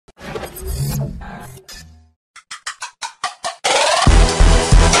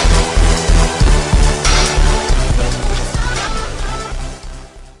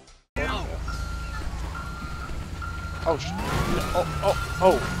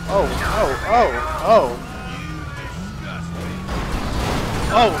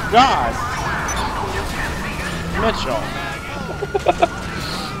Oh God! Mitchell.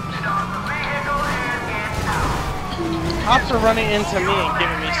 Cops are running into me and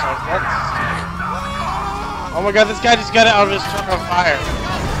giving me some. Oh my God! This guy just got out of his truck on fire.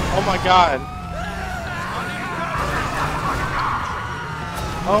 Oh my God!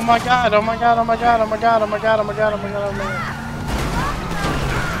 Oh my God! Oh my God! Oh my God! Oh my God! Oh my God! Oh my God! Oh my God! Oh my God!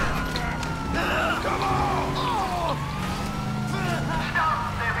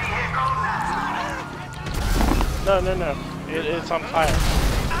 No, no, no. It's on fire.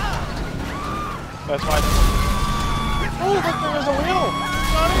 That's why. Oh, look, there's a wheel!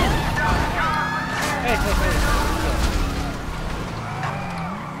 Hey, hey, hey.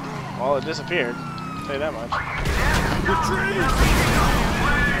 Well, it disappeared. I'll tell you that much.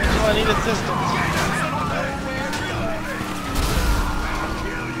 Well, I need assistance.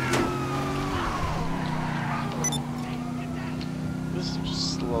 This is just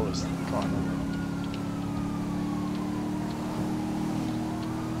slowest car in the world.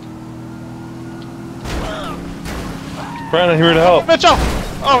 Brian, I'm here to help. Mitchell!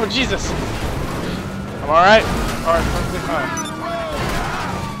 Oh, Jesus! I'm alright. Alright, perfectly fine.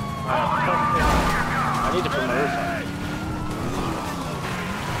 Alright, perfectly fine. I need to put my roof on.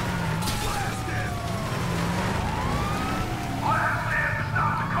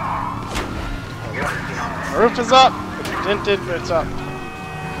 My roof is up! It's dented, but it's up.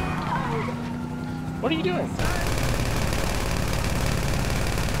 What are you doing?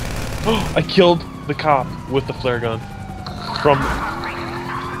 I killed the cop with the flare gun. From...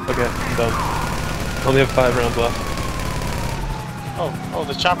 Okay, I'm done. Only have 5 rounds left. Oh,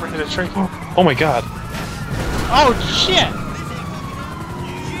 the chopper hit a tree. Oh my God. Oh, shit!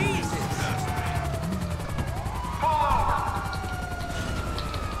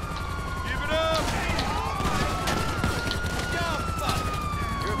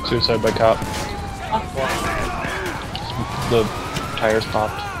 Suicide by cop. The tires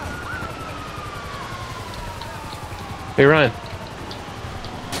popped. Hey Ryan.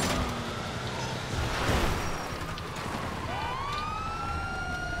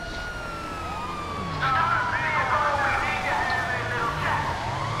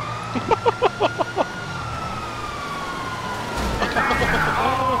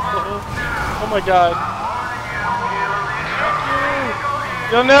 Oh my God.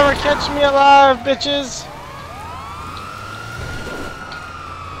 You'll never catch me alive, bitches!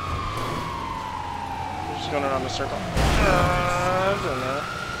 We're just going around the circle. I don't know.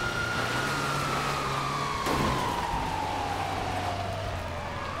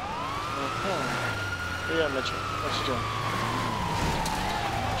 Yeah, Mitchell. What you doing?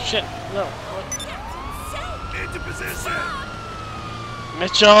 Shit, no. What? Into position!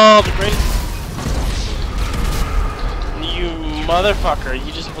 Mitchell, the greatest. You motherfucker,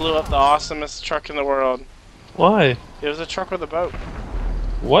 you just blew up the awesomest truck in the world. Why? It was a truck with a boat.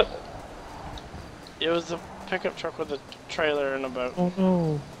 What? It was a pickup truck with a trailer and a boat. Oh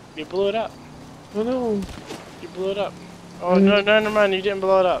no. You blew it up. Oh no. You blew it up. Oh, no, never mind, you didn't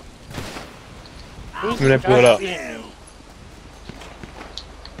blow it up. Who's I'm gonna the blow it guy up. shooting you?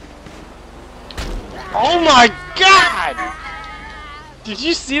 Oh my God! Did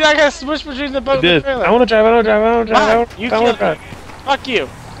you see that guy switch between the boat I and the did. trailer? I wanna drive, I wanna drive, I wanna drive, I wanna, You I wanna killed drive. me. Fuck you.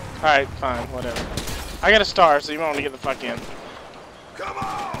 Alright, fine, whatever. I got a star, so you might want to get the fuck in. Come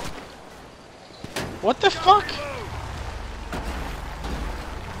on! What the fuck?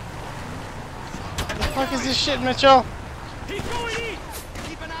 What the fuck is this shit, Mitchell? He's going east!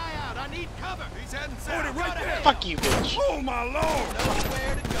 Keep an eye out, I need cover! He's heading south! Right there! Fuck you, bitch. Oh my lord!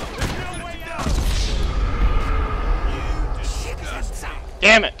 Nowhere to go! There's no way out! You disgusting!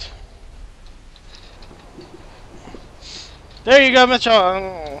 Damn it. There you go, Mitchell.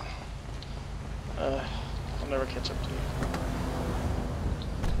 I'll never catch up to you.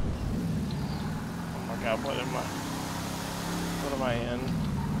 Oh my God, what am I in?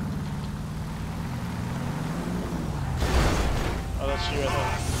 Oh, that's you, I think.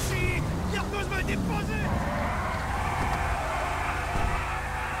 See? Y'a repose my déposer!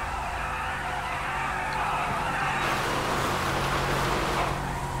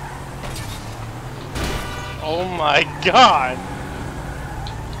 Oh my God!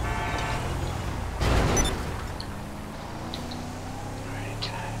 Alright,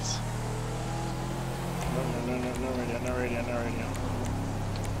 guys. No radio, no radio, no radio.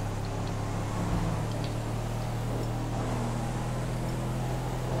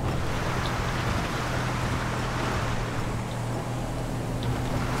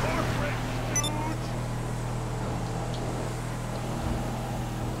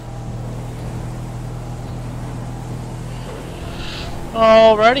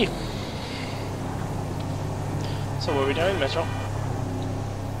 Alrighty. So what are we doing, Mitchell?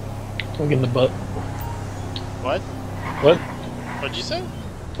 Look in the butt. What? What? What'd you say?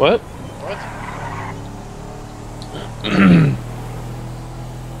 What? What?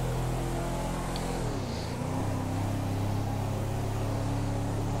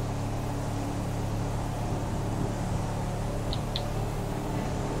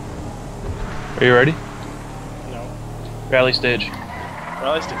 Are you ready? No. Rally stage.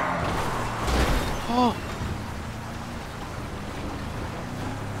 Well, I still. Oh.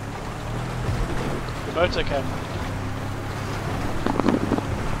 The boat's okay.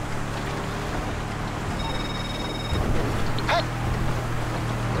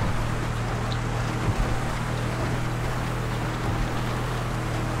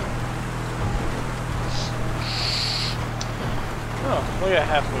 Oh, look at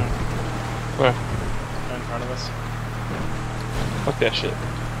Half Moon Where? in front of us. Fuck that shit.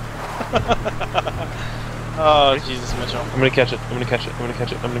 Oh, Jesus, Mitchell. I'm gonna catch it. I'm gonna catch it. I'm gonna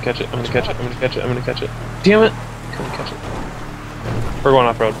catch it. I'm gonna catch it. I'm gonna catch it. I'm gonna catch it. I'm gonna catch it. Damn it! Come on, catch it. We're going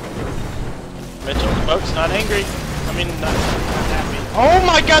off road. Mitchell, the boat's not angry. I mean, not happy. Oh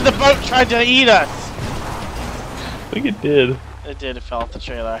my god, the boat tried to eat us! I think it did. It did, it fell off the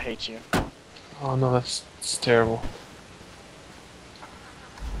trailer. I hate you. Oh no, that's terrible.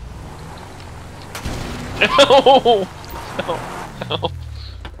 No! No! No!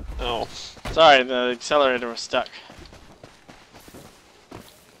 No! Sorry, the accelerator was stuck.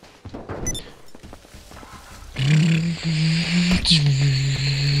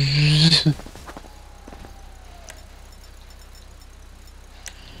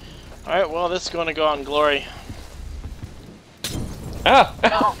 Alright, well, this is going to go on glory. Ah!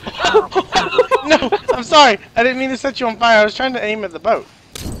 Ow! No, I'm sorry. I didn't mean to set you on fire. I was trying to aim at the boat.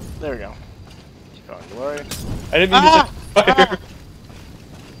 There we go. Go on glory. I didn't mean to set fire.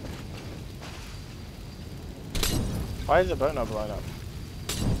 Why is the boat not blowing up?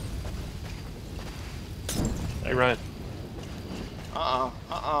 Hey Ryan.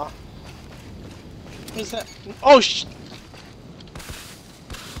 What is that? Oh, sh!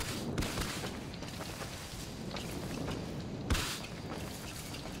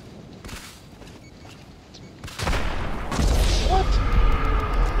 What?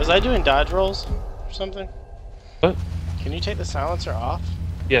 Was I doing dodge rolls or something? What? Can you take the silencer off?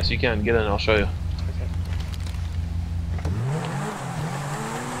 Yes, you can. Get in. I'll show you. Okay.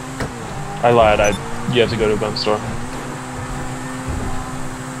 I lied. You have to go to a gun store.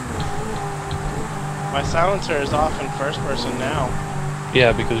 My silencer is off in first person now.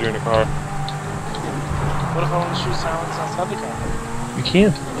 Yeah, because you're in a car. What if I want to shoot silence outside the car? You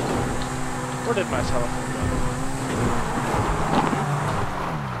can't. Where did my telephone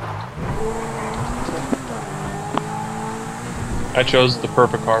I chose the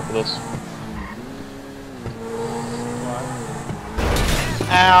perfect car for this. go?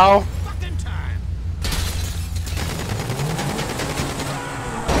 Ow! Fucking time.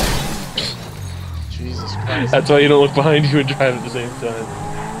 Jesus Christ. That's why you don't look behind you and drive at the same time.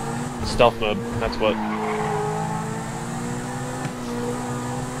 Stealth mode. That's what.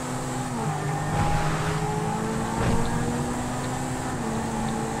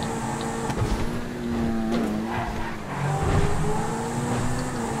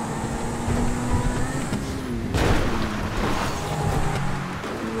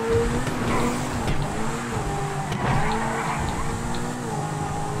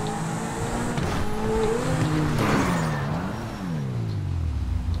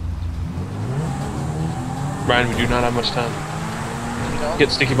 Ryan, we do not have much time. No?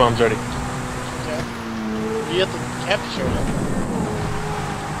 Get sticky bombs ready. Okay. You have to capture it.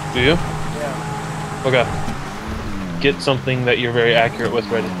 Do you? Yeah. Okay. Get something that you're very accurate with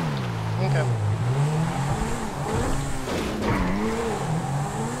ready. Okay.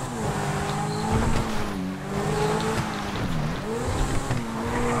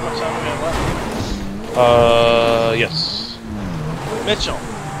 How much time we have left? Yes. Mitchell,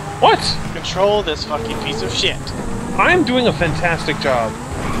 What? control this fucking piece of shit. I'm doing a fantastic job.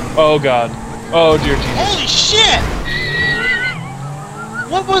 Oh god. Oh dear Jesus. Holy shit!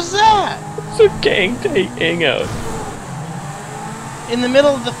 What was that? It's a gang hangout. In the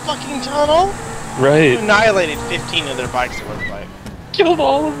middle of the fucking tunnel? Right. Annihilated 15 of their bikes, it looked like. Killed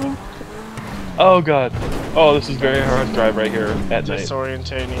all of them. Oh god. Oh, this is very hard to drive right here at night.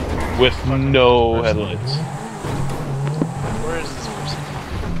 Disorientating. With no headlights. Where is this person?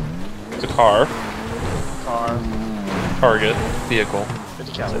 It's a car. Car. Target. Vehicle.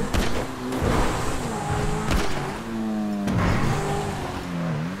 50 caliber.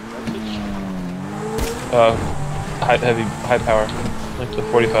 High power. like the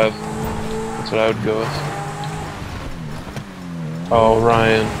 45. That's what I would go with. Oh,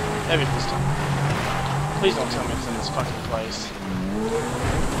 Ryan. Heavy pistol. Please don't tell me it's in this fucking place.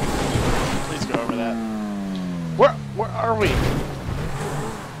 Please go over that. Where are we?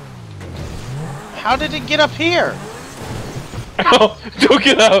 How did it get up here? Ow! Don't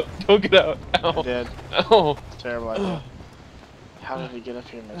get out! Don't get out! I Ow! did. Ow! Terrible idea. How did it get up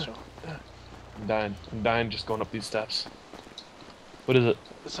here, Mitchell? I'm dying. I'm dying just going up these steps. What is it?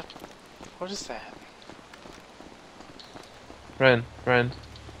 What is that? Ryan. Ryan.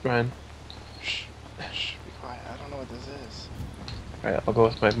 Ryan. Shh. Shh. Be quiet. I don't know what this is. Alright, I'll go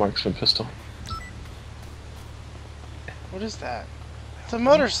with my marksman pistol. What is that? It's a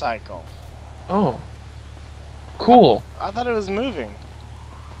motorcycle. Oh. Cool. I thought it was moving.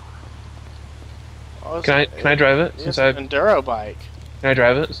 Oh, Can I drive it? It's Since an enduro bike. Can I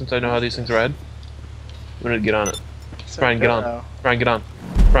drive it? Since I know how these things ride? I'm gonna get on it. It's Brian, get on. enduro. Brian, get on.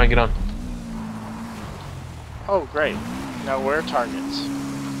 Brian, get on. Oh, great. Now where are targets?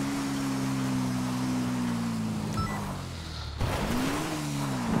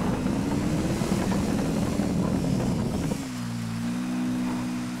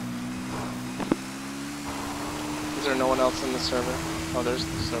 Is there no one else in the server? Oh, there's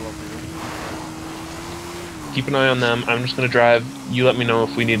several people. Keep an eye on them. I'm just gonna drive. You let me know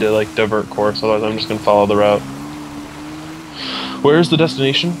if we need to like divert course. Otherwise, I'm just gonna follow the route. Where's the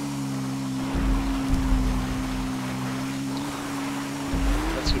destination?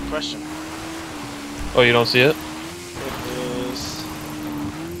 That's a good question. Oh, you don't see it? It is.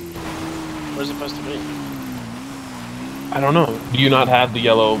 Where's it supposed to be? I don't know. Do you not have the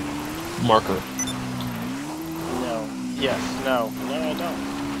yellow marker? No. Yes. No. No, I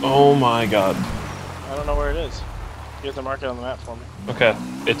don't. Oh my god. I don't know where it is. You have to mark it on the map for me. Okay,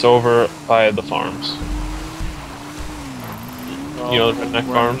 it's over by the farms. Well, You know the Redneck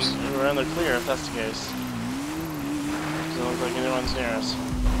Farms? We're in the clear if that's the case. Doesn't look like anyone's near us.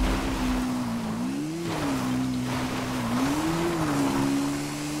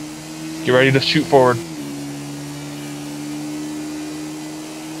 Get ready to shoot forward.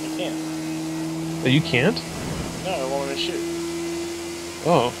 I can't. Oh, you can't? No, it won't let me shoot.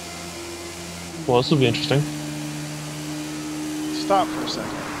 Oh. Well, this will be interesting. Stop for a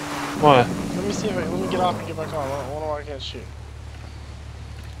second. Why? Let me see if let me get off and get back on. I wonder why I can't shoot.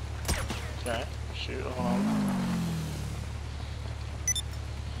 Okay, shoot, hold on.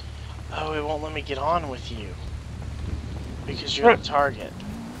 Oh, it won't let me get on with you. Because you're the target.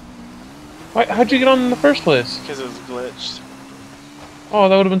 Why, how'd you get on in the first place? Because it was glitched. Oh,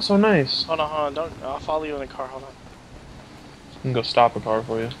 that would have been so nice. Hold on, don't. I'll follow you in the car, hold on. I can go stop a car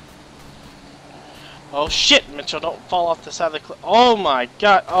for you. Oh shit, Mitchell, don't fall off the side of the cliff. Oh my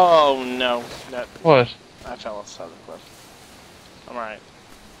god, oh no. That, What? I fell off the side of the cliff. I'm alright.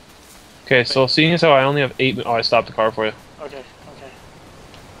 Okay, so seeing as how I only have 8 minutes. Oh, I stopped the car for you. Okay, okay.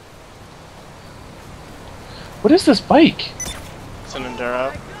 What is this bike? It's an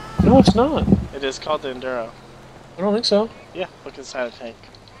Enduro. No, it's not. It is called the Enduro. I don't think so. Yeah, look inside the tank.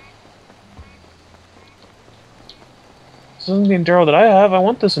 This isn't the Enduro that I have. I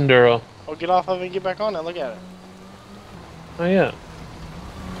want this Enduro. Oh, get off of it and get back on it, look at it. Oh, yeah.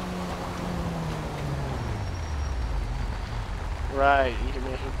 Right, you can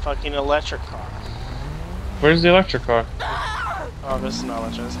make a fucking electric car. Where's the electric car? Oh, this is not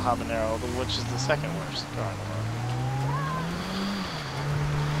electric, this is Habanero, which is the second worst car in the world.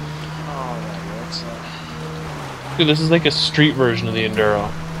 Oh, yeah, that's Dude, this is like a street version of the Enduro.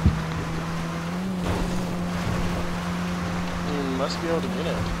 you must be able to get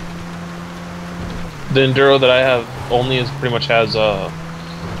it. The Enduro that I have only is pretty much has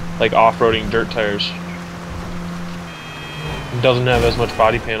like off-roading dirt tires. It doesn't have as much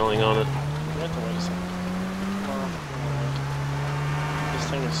body paneling on it. You have to wait a second. This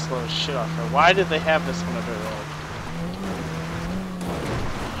thing is slow as shit off here. Why did they have this on a dirt road?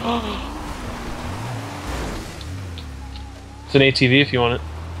 It's an ATV if you want it.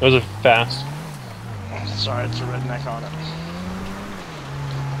 Those are fast. Sorry, it's a redneck on it.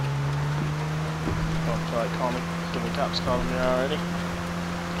 Oh, feel like calling me. Give the cops calling me already.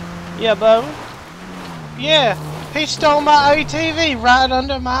 Yeah, Bo. Yeah, he stole my ATV right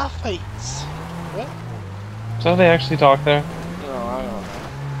under my feet. What? Is that how they actually talk there? No, I don't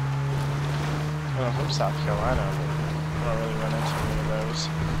know. I'm from South Carolina. I don't really run into any of those.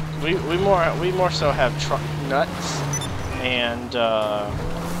 We more so have truck nuts and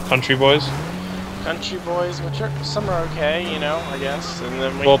Country boys? country boys, which are some are okay, you know, I guess. And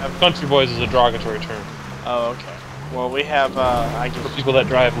then we Well, have. country boys is a derogatory term. Oh, okay. Well, we have, I For guess... people that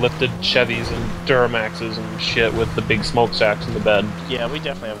drive lifted Chevys and Duramaxes and shit with the big smokestacks in the bed. Yeah, we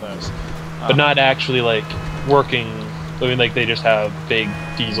definitely have those. But not actually, like, working... I mean, like, they just have big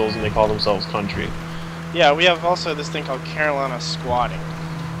diesels and they call themselves country. Yeah, we have also this thing called Carolina squatting.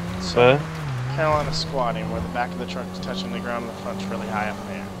 So, Carolina squatting, where the back of the truck is touching the ground and the front's really high up in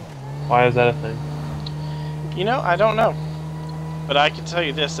the air. Why is that a thing? You know, I don't know. But I can tell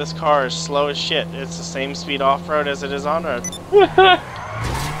you this car is slow as shit. It's the same speed off-road as it is on-road.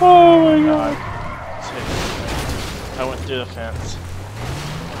 Oh my god. I went through the fence.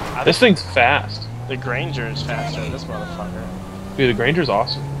 This thing's fast. The Granger is faster than this motherfucker. Dude, the Granger's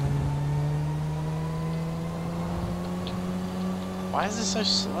awesome. Why is this so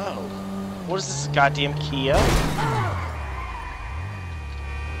slow? What is this, goddamn Kia?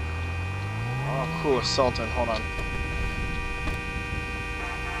 Oh, cool, a Sultan. Hold on.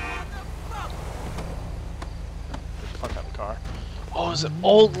 Fuck up the car. Oh, it's an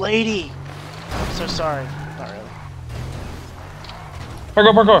old lady! I'm so sorry. Not really.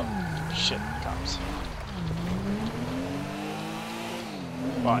 Parkour, parkour! Shit, cops.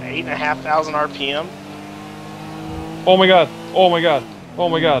 About 8,500 RPM? Oh my god! Oh my god! Oh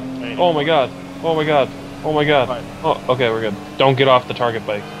my god! Wait. Oh my god! Oh my god! Oh my god! What? Oh, okay, we're good. Don't get off the target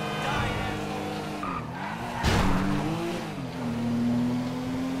bike.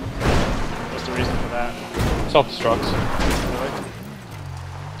 What's the reason for that? Self-destructs. Really?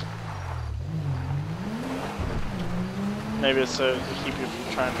 Maybe it's so to keep you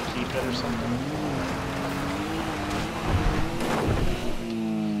from trying to keep it or something.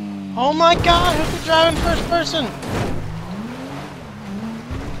 Oh my god, who could drive in first person?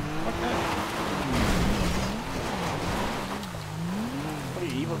 Okay. What are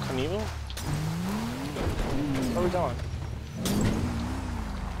you, Evil Knievel? Where are we going?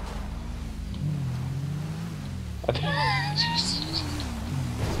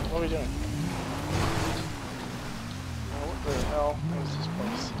 What are we doing? Oh, what the hell is this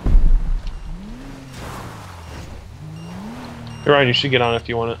place? Ryan, you should get on if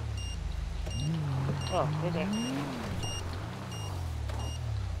you want it. Oh, okay.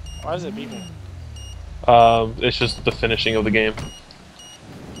 Why is it beeping? It's just the finishing of the game.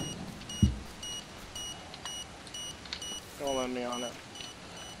 Don't let me on it.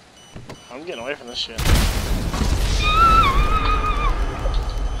 I'm getting away from this shit.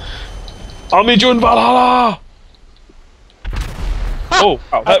 I'll meet you in Valhalla! Oh,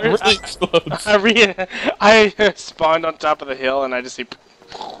 wow, that really explodes. I spawned on top of the hill and I just see.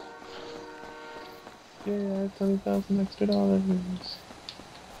 Yeah, $20,000 extra dollars.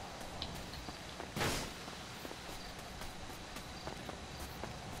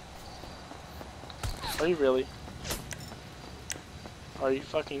 Are you really? Are you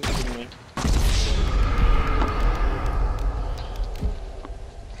fucking kidding me?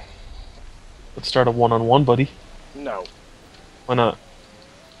 Let's start a one-on-one, buddy. No. Why not?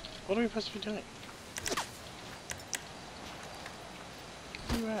 What are we supposed to be doing?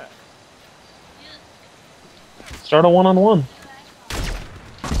 Where you at? Start a one-on-one.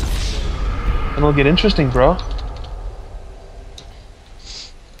 And it'll get interesting, bro.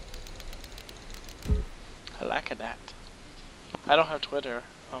 I like that. I don't have Twitter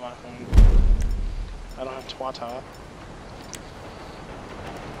on my phone. I don't have Twitter.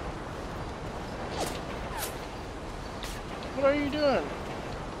 What are you doing?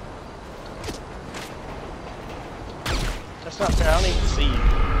 That's not fair. I don't even see you.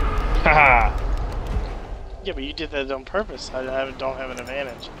 Haha! Yeah, but you did that on purpose. I don't have an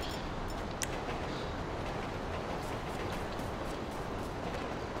advantage.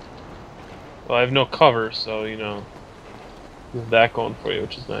 Well, I have no cover, so, you know, you have that going for you,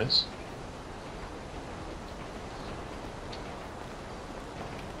 which is nice.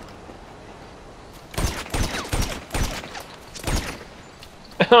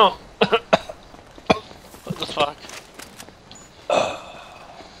 Oh! What the fuck?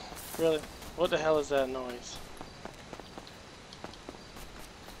 Really? What the hell is that noise?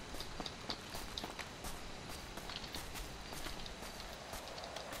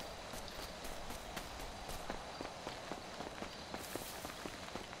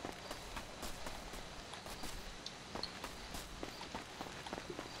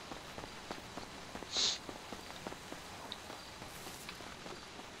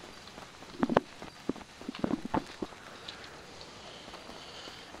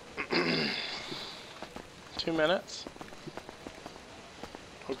 Two minutes?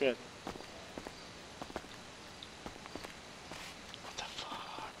 Oh, good. What the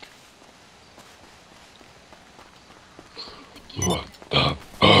fuck? What the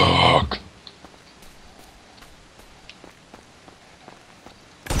fuck?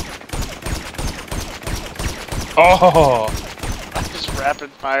 Oh! I just rapid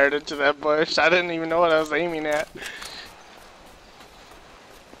fired into that bush. I didn't even know what I was aiming at.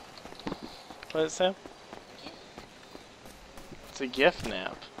 What is it, Sam? It's a gift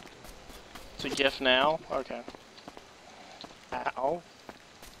nap. It's a gift now? Okay. Ow.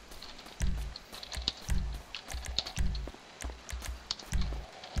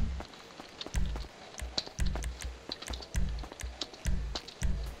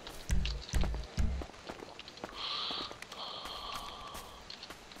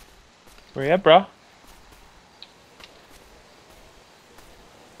 Where you at, bro?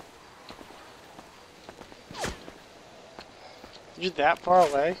 You're that far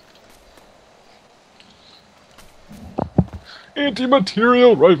away?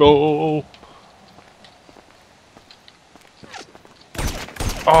 Anti-material rifle!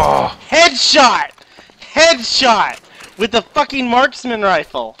 Oh! Headshot! Headshot! With the fucking marksman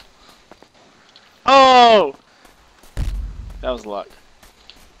rifle! Oh! That was luck.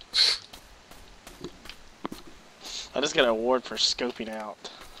 I just got an award for scoping out.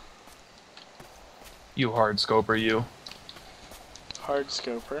 You hard scoper, you. Hard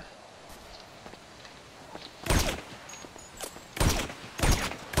scoper.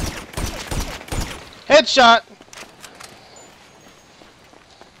 Headshot!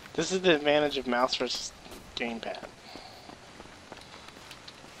 This is the advantage of mouse versus gamepad.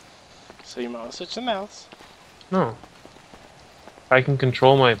 So you might switch the mouse. No. I can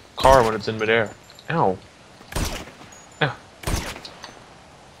control my car when it's in midair. Ow. Ow.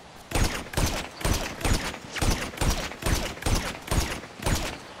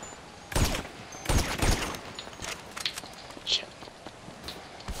 Shit.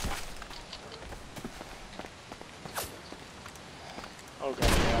 Oh god,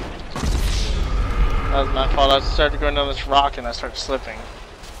 yeah. That was my fault. I started going down this rock and I started slipping.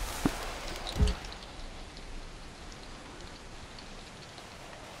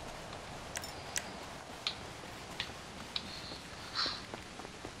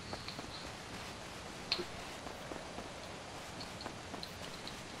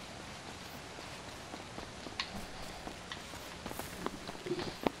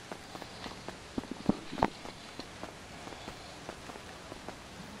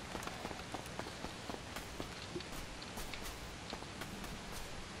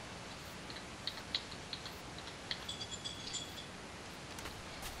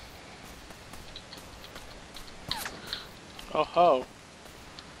 Oh ho.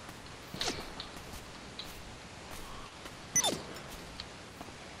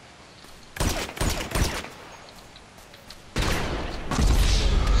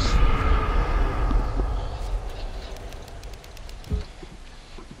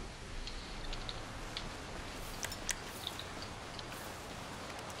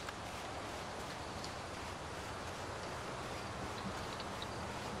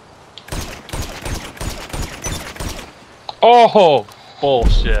 Oh!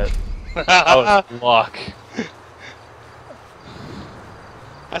 Bullshit. That was luck.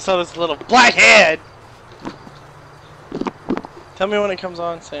 I saw this little black head! Tell me when it comes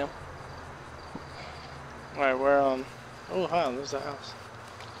on, Sam. Alright, we're on. Oh, hi, there's a house.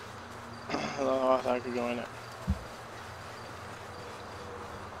 Oh, I thought I could go in it.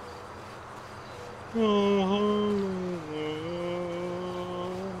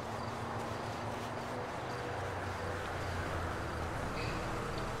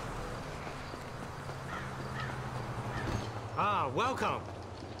 Ah, welcome.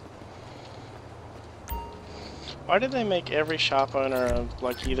 Why did they make every shop owner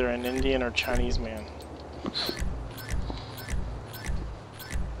like either an Indian or Chinese man?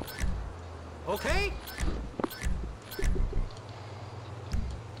 Okay.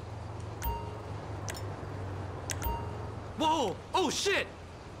 Whoa! Oh shit!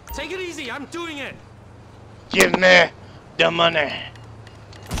 Take it easy. I'm doing it. Give me the money.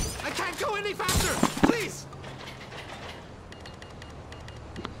 I can't go any faster. Please.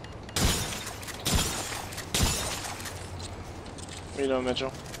 What are you doing, Mitchell?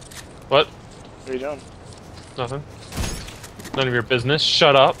 What? What are you doing? Nothing. None of your business.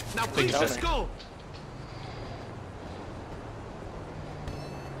 Shut up. Now please, tell let's me. go.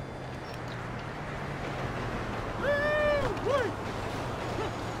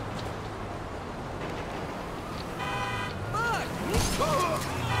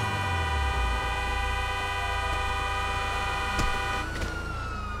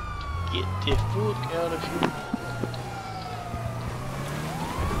 Get the fuck out of here.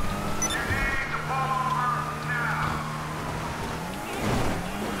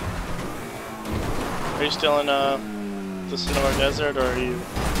 Are you still in the Sonora Desert, or are you?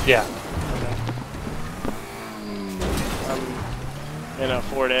 Yeah. in a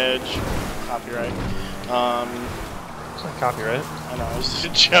Ford Edge. Copyright. It's not copyright. I know, it's just a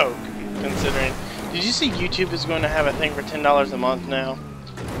joke, considering... Did you see YouTube is going to have a thing for $10 a month now?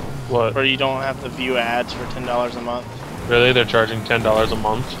 What? Where you don't have to view ads for $10 a month? Really? They're charging $10 a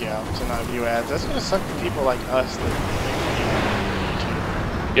month? Yeah, to not view ads. That's going to suck for people like us that make money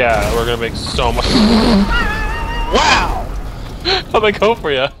on Yeah, we're gonna make so much. YouTube. Wow! How'd they go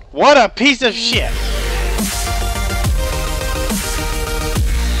for you? What a piece of shit!